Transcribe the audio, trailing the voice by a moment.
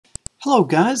Hello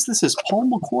guys, this is Paul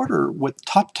McWhorter with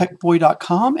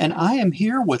TopTechBoy.com, and I am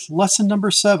here with lesson number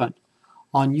 7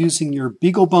 on using your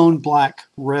Beaglebone Black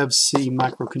Rev C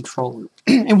microcontroller.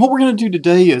 And what we're going to do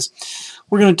today is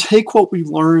we're going to take what we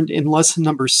learned in lesson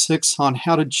number 6 on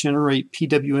how to generate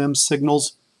PWM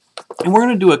signals, and we're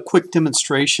going to do a quick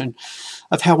demonstration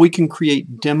of how we can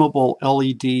create dimmable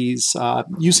LEDs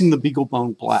using the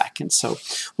Beaglebone Black. And so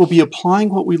we'll be applying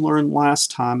what we learned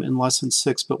last time in lesson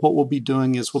 6, but what we'll be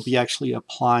doing is we'll be actually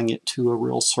applying it to a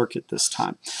real circuit this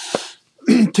time.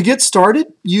 To get started,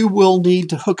 you will need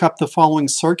to hook up the following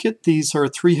circuit. These are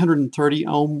 330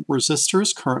 ohm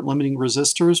resistors, current limiting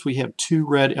resistors. We have 2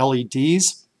 red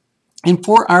LEDs. And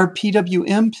for our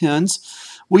PWM pins,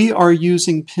 we are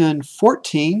using pin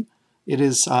 14. It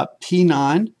is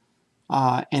P9.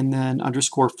 And then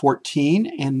underscore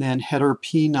 14, and then header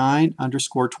P9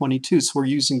 underscore 22. So we're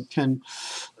using pin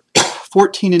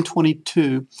 14 and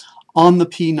 22 on the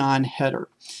P9 header.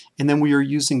 And then we are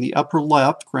using the upper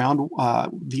left pin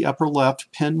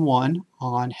 1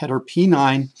 on header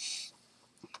P9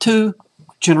 to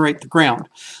generate the ground.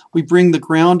 We bring the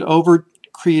ground over,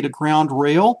 create a ground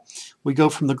rail. We go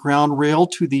from the ground rail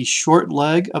to the short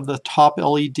leg of the top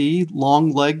LED.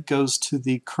 Long leg goes to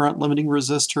the current limiting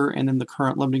resistor, and then the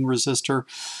current limiting resistor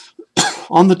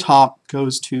on the top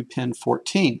goes to pin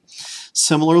 14.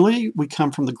 Similarly, we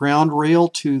come from the ground rail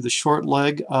to the short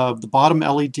leg of the bottom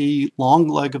LED. Long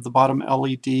leg of the bottom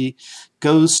LED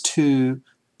goes to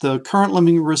the current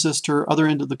limiting resistor. Other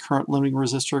end of the current limiting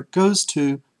resistor goes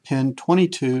to pin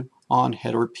 22 on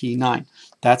header P9.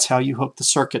 That's how you hook the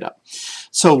circuit up.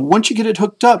 So once you get it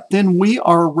hooked up, then we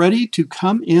are ready to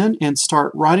come in and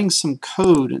start writing some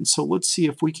code. And so let's see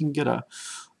if we can get a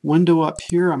window up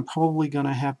here. I'm probably going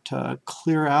to have to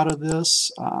clear out of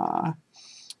this.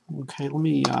 Okay, let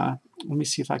me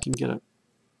see if I can get a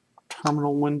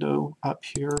terminal window up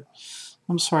here.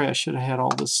 I'm sorry, I should have had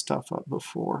all this stuff up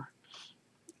before.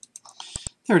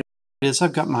 Is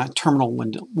I've got my terminal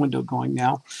window going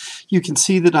now. You can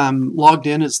see that I'm logged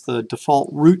in as the default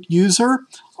root user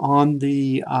on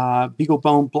the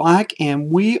Beaglebone Black, and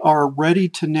we are ready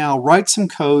to now write some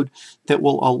code that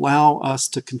will allow us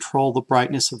to control the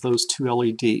brightness of those 2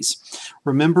 LEDs.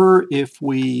 Remember, if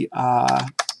we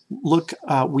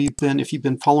if you've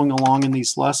been following along in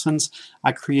these lessons,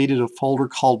 I created a folder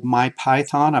called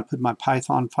MyPython. I put my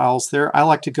Python files there. I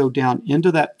like to go down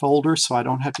into that folder so I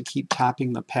don't have to keep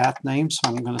typing the path name. So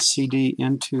I'm going to cd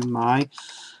into my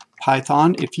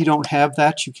Python. If you don't have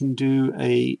that, you can do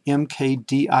a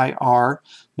mkdir,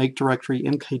 make directory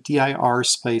mkdir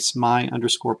space my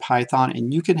underscore Python,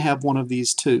 and you can have one of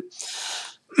these too.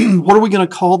 What are we going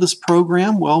to call this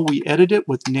program? Well, we edit it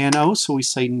with nano, so we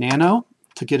say nano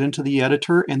to get into the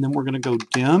editor, and then we're going to go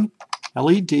dim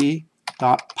led.py.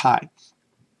 I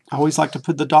always like to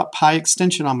put the .py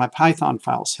extension on my Python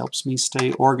files. Helps me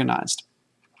stay organized.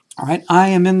 All right, I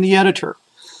am in the editor.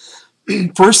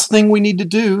 First thing we need to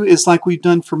do is, like we've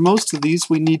done for most of these,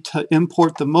 we need to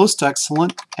import the most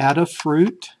excellent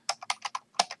Adafruit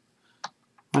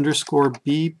underscore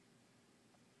bbio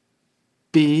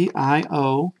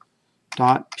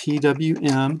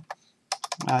 .pwm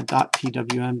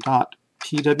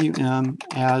 .pwm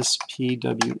as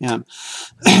PWM.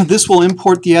 This will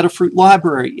import the Adafruit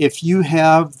library. If you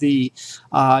have the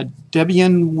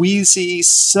Debian Wheezy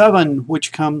 7,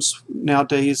 which comes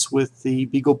nowadays with the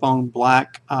Beaglebone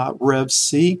Black Rev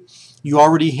C, you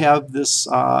already have this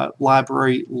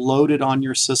library loaded on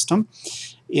your system,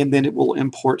 and then it will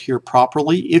import here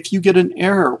properly. If you get an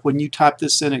error when you type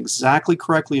this in exactly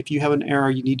correctly, if you have an error,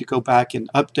 you need to go back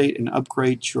and update and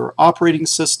upgrade your operating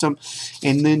system,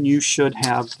 and then you should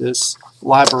have this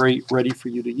library ready for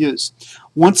you to use.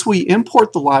 Once we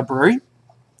import the library,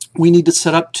 we need to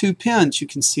set up 2 pins. You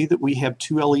can see that we have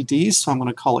 2 LEDs, so I'm going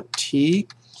to call it T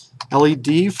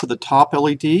LED for the top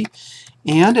LED.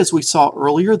 And as we saw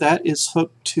earlier, that is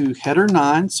hooked to header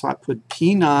 9, so I put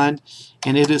P9,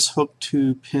 and it is hooked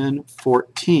to pin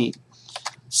 14.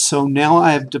 So now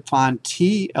I have defined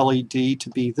T LED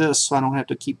to be this, so I don't have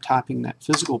to keep typing that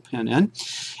physical pin in.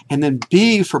 And then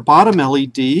B for bottom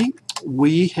LED,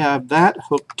 we have that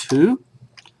hooked to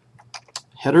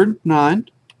header 9,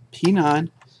 P9,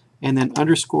 and then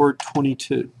underscore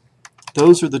 22.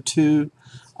 Those are the 2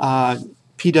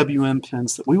 PWM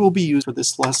pins that we will be using for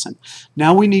this lesson.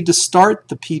 Now we need to start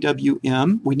the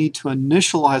PWM. We need to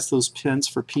initialize those pins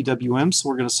for PWM, so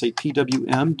we're going to say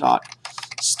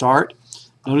PWM.start.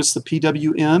 Notice the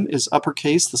PWM is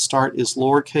uppercase, the start is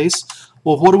lowercase.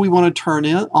 Well, what do we want to turn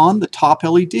in on the top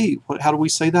LED? How do we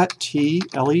say that? T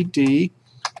LED.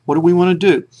 What do we want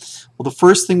to do? Well, the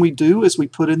first thing we do is we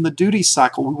put in the duty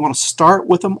cycle. We want to start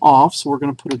with them off, so we're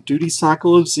going to put a duty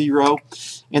cycle of 0,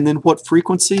 and then what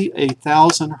frequency?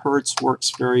 1,000 hertz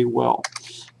works very well.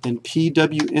 Then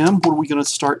PWM, what are we going to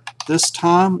start this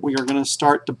time? We are going to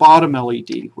start the bottom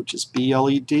LED, which is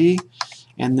BLED,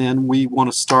 and then we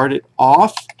want to start it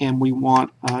off, and we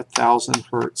want 1,000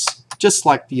 hertz, just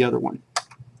like the other one.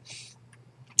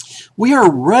 We are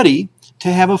ready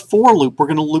to have a for loop. We're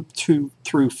going to loop through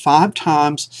 5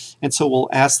 times, and so we'll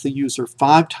ask the user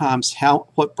 5 times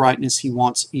what brightness he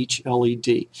wants each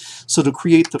LED. So to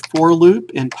create the for loop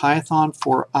in Python,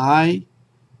 for I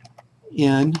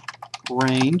in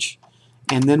range,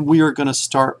 and then we are going to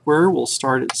start where? We'll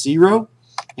start at 0,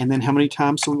 and then how many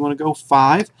times do we want to go?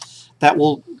 5. That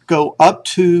will go up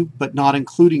to, but not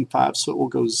including 5, so it will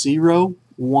go 0,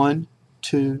 1,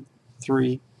 2,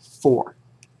 3, 4.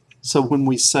 So when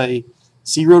we say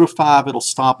 0 to 5, it'll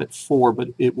stop at 4, but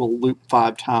it will loop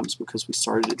 5 times because we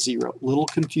started at 0. A little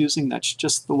confusing. That's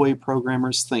just the way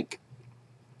programmers think.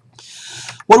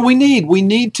 What do we need? We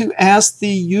need to ask the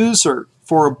user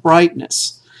for a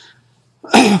brightness.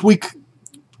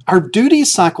 Our duty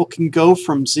cycle can go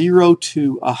from 0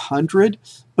 to 100,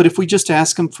 but if we just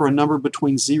ask them for a number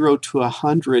between 0 to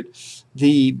 100,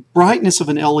 the brightness of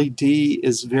an LED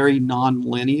is very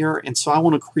non-linear, and so I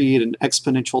want to create an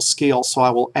exponential scale, so I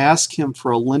will ask him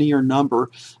for a linear number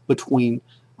between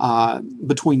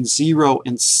 0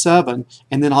 and 7,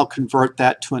 and then I'll convert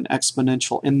that to an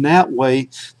exponential. In that way,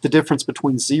 the difference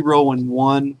between 0 and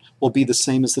 1 will be the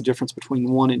same as the difference between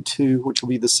 1 and 2, which will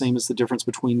be the same as the difference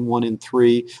between 1 and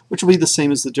 3, which will be the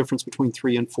same as the difference between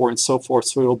 3 and 4, and so forth.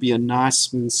 So it'll be a nice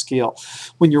smooth scale.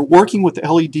 When you're working with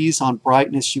LEDs on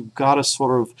brightness, you've got to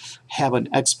sort of have an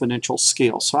exponential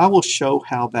scale. So I will show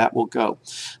how that will go.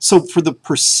 So for the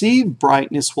perceived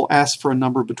brightness, we'll ask for a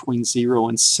number between 0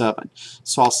 and 7.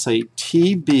 So I'll say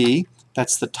TB,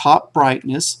 that's the top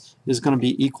brightness, is going to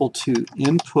be equal to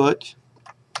input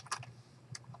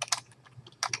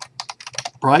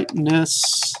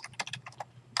brightness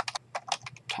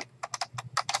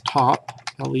top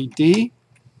LED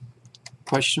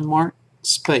question mark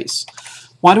space.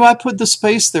 Why do I put the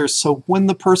space there? So when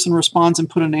the person responds and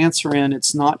put an answer in,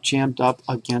 it's not jammed up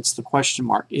against the question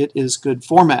mark. It is good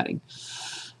formatting.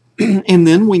 And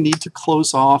then we need to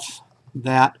close off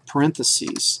that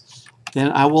parentheses.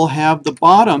 Then I will have the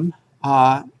bottom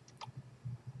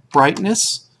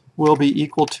brightness will be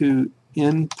equal to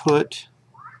input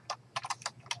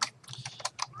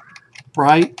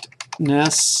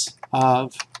brightness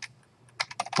of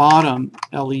bottom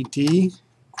LED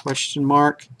question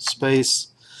mark space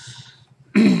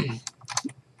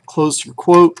close your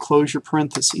quote, close your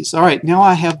parentheses. All right, now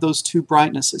I have those two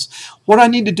brightnesses. What I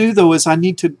need to do though is I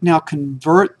need to now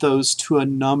convert those to a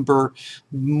number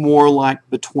more like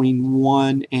between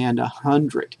 1 and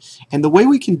 100. And the way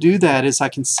we can do that is I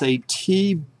can say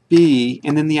TB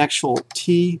and then the actual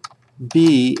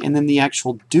TB and then the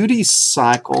actual duty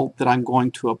cycle that I'm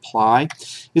going to apply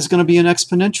is going to be an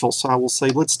exponential. So I will say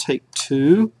let's take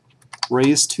 2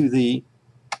 raised to the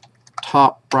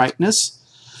top brightness.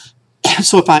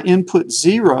 So if I input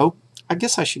 0, I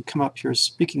guess I should come up here.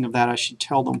 Speaking of that, I should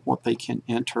tell them what they can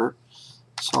enter.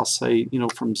 So I'll say, you know,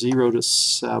 from 0 to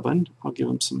 7. I'll give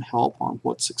them some help on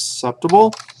what's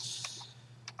acceptable.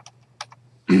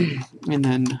 And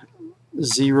then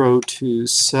 0 to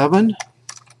 7.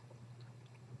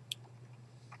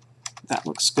 That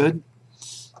looks good.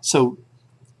 So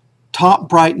top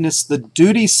brightness, the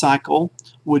duty cycle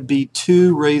would be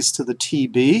 2 raised to the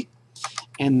TB.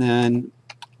 And then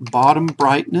bottom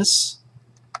brightness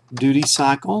duty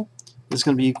cycle is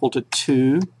going to be equal to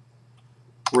 2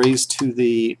 raised to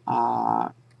the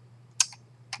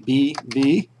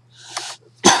BB.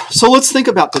 So let's think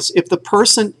about this. If the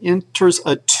person enters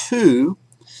a 2,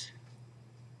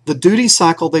 the duty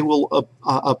cycle they will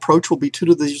approach will be 2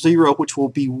 to the 0, which will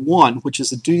be 1, which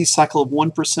is a duty cycle of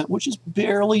 1%, which is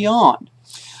barely on.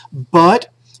 But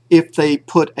if they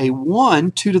put a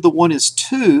 1, 2 to the 1 is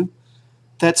 2,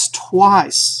 that's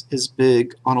twice as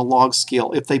big on a log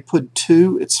scale. If they put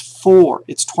 2, it's 4.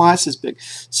 It's twice as big.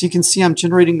 So you can see I'm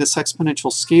generating this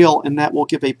exponential scale, and that will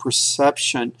give a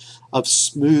perception of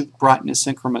smooth brightness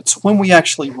increments when we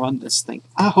actually run this thing.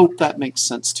 I hope that makes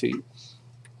sense to you.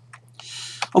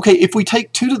 Okay, if we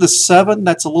take 2 to the 7,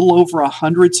 that's a little over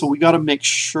 100, so we got to make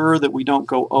sure that we don't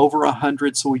go over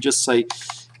 100. So we just say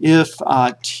if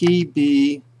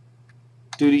TB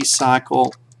duty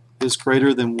cycle is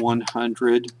greater than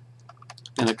 100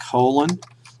 and a colon.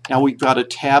 Now we've got to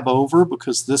tab over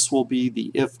because this will be the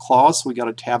if clause, so we got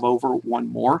to tab over one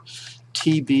more.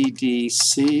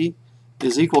 TBDC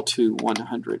is equal to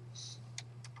 100.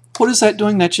 What is that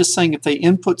doing? That's just saying if they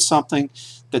input something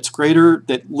that's greater,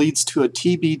 that leads to a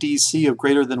TBDC of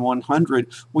greater than 100,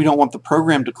 we don't want the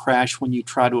program to crash when you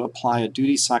try to apply a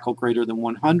duty cycle greater than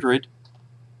 100.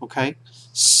 Okay,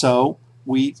 so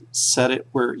we set it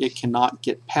where it cannot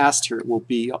get past here. It will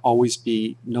always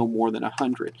be no more than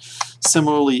 100.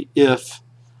 Similarly, if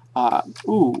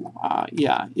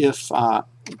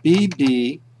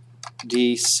BBDC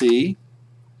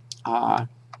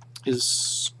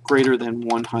is greater than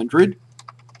 100,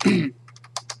 then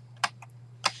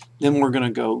we're going to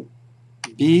go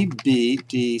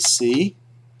BBDC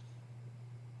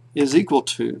is equal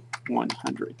to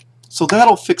 100. So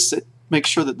that'll fix it, make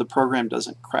sure that the program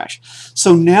doesn't crash.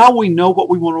 So now we know what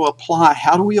we want to apply.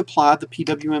 How do we apply the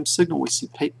PWM signal? We see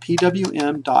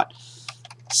PWM dot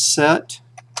set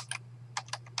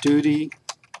duty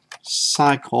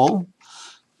cycle.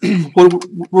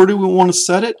 Where do we want to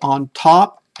set it? On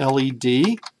top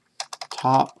LED,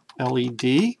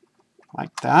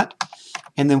 like that.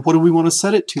 And then what do we want to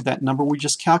set it to? That number we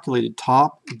just calculated,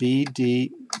 top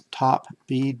BDC.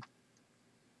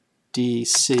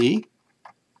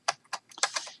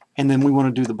 And then we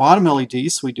want to do the bottom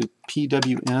LED, so we do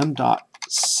PWM dot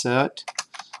set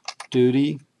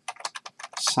duty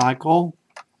cycle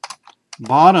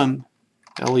bottom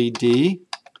LED,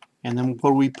 and then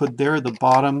what do we put there? The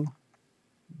bottom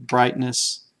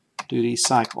brightness duty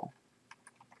cycle,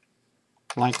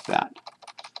 like that.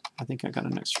 I think I got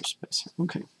an extra space here.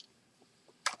 Okay.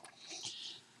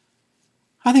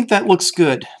 I think that looks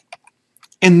good.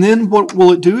 And then what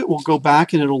will it do? It will go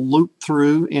back and it'll loop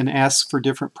through and ask for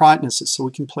different brightnesses so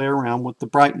we can play around with the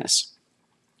brightness.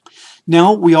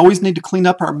 Now we always need to clean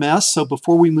up our mess, so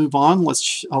before we move on,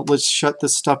 let's shut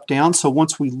this stuff down. So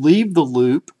once we leave the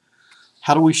loop,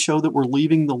 how do we show that we're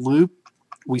leaving the loop?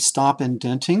 We stop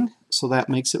indenting, so that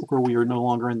makes it where we are no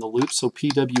longer in the loop. So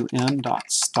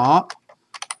PWM.stop.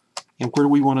 And where do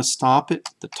we want to stop it?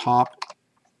 The top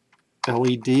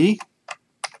LED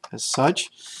as such.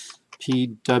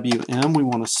 PWM, we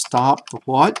want to stop the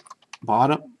what?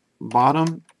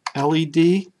 Bottom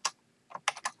LED.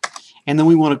 And then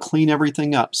we want to clean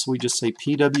everything up. So we just say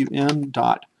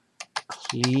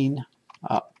PWM.clean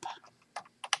up.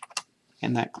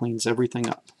 And that cleans everything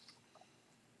up.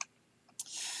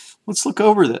 Let's look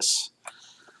over this.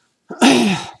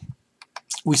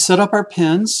 We set up our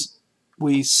pins.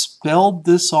 We spelled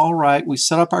this all right. We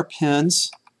set up our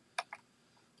pins.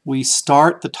 We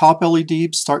start the top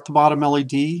LED, start the bottom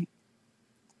LED.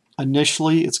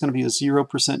 Initially, it's going to be a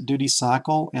 0% duty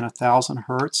cycle and 1,000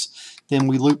 Hertz. Then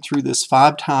we loop through this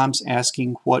 5 times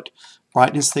asking what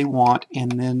brightness they want,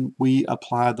 and then we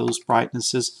apply those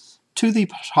brightnesses to the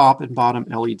top and bottom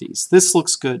LEDs. This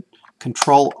looks good.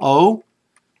 Control O.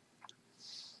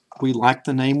 We like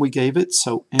the name we gave it,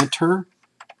 so enter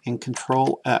and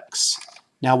Control X.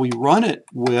 Now we run it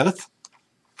with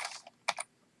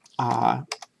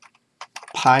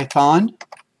Python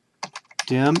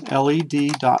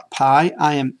dimled.py.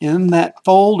 I am in that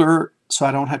folder, so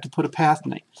I don't have to put a path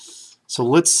name. So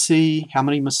let's see how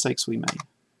many mistakes we made.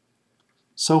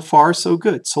 So far, so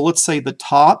good. So let's say the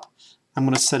top, I'm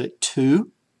going to set it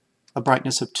 2, a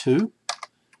brightness of 2.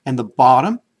 And the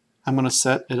bottom, I'm going to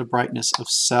set at a brightness of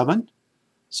 7.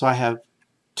 So I have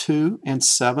 2 and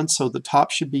 7. So the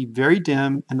top should be very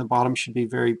dim and the bottom should be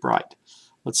very bright.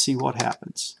 Let's see what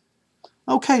happens.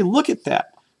 Okay, look at that.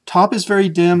 Top is very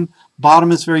dim,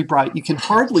 bottom is very bright. You can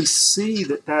hardly see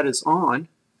that that is on.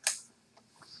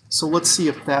 So let's see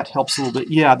if that helps a little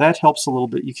bit. Yeah, that helps a little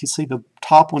bit. You can see the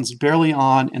top one's barely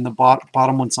on and the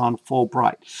bottom one's on full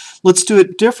bright. Let's do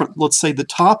it different. Let's say the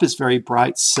top is very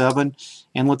bright, 7,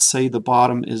 and let's say the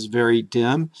bottom is very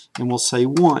dim, and we'll say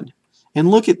 1. And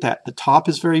look at that. The top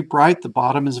is very bright, the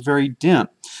bottom is very dim.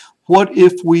 What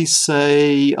if we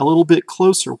say a little bit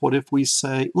closer? What if we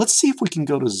say, let's see if we can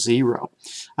go to 0.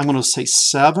 I'm going to say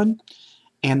 7.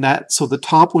 And that, so the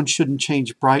top one shouldn't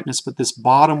change brightness, but this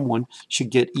bottom one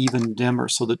should get even dimmer.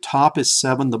 So the top is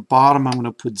 7, the bottom I'm going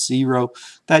to put 0.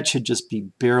 That should just be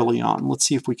barely on. Let's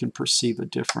see if we can perceive a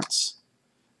difference.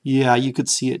 Yeah, you could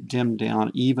see it dim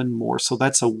down even more. So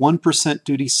that's a 1%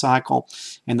 duty cycle,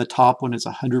 and the top one is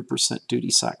a 100% duty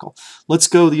cycle. Let's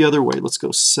go the other way. Let's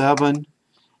go 7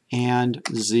 and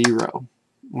 0.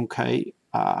 Okay.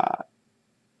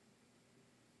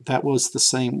 That was the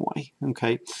same way.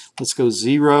 Okay, let's go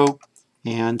 0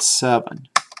 and 7.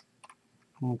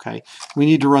 Okay, we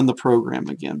need to run the program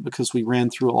again because we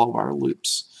ran through all of our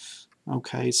loops.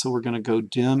 Okay, so we're going to go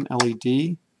dim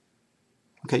LED.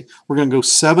 Okay, we're going to go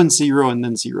 7, 0, and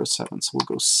then 0, 7. So we'll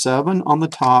go 7 on the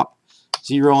top,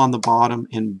 0 on the bottom,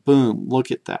 and boom,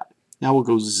 look at that. Now we'll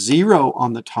go 0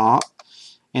 on the top,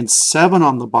 and 7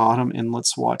 on the bottom, and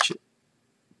let's watch it.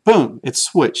 Boom, it's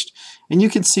switched. And you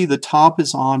can see the top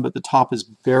is on, but the top is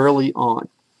barely on.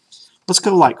 Let's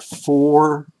go like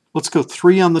 4. Let's go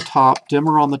 3 on the top,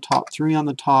 dimmer on the top, 3 on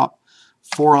the top,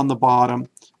 4 on the bottom.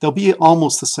 They'll be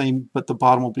almost the same, but the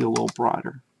bottom will be a little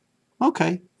brighter.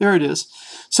 Okay, there it is.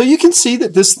 So you can see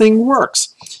that this thing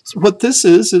works. So what this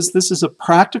is a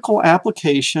practical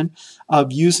application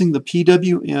of using the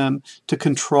PWM to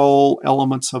control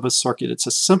elements of a circuit. It's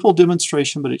a simple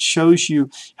demonstration, but it shows you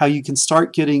how you can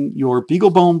start getting your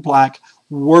Beaglebone Black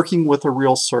working with a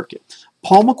real circuit.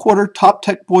 Paul McWhorter,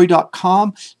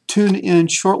 TopTechBoy.com. Tune in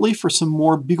shortly for some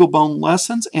more Beaglebone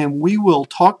lessons, and we will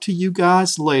talk to you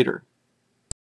guys later.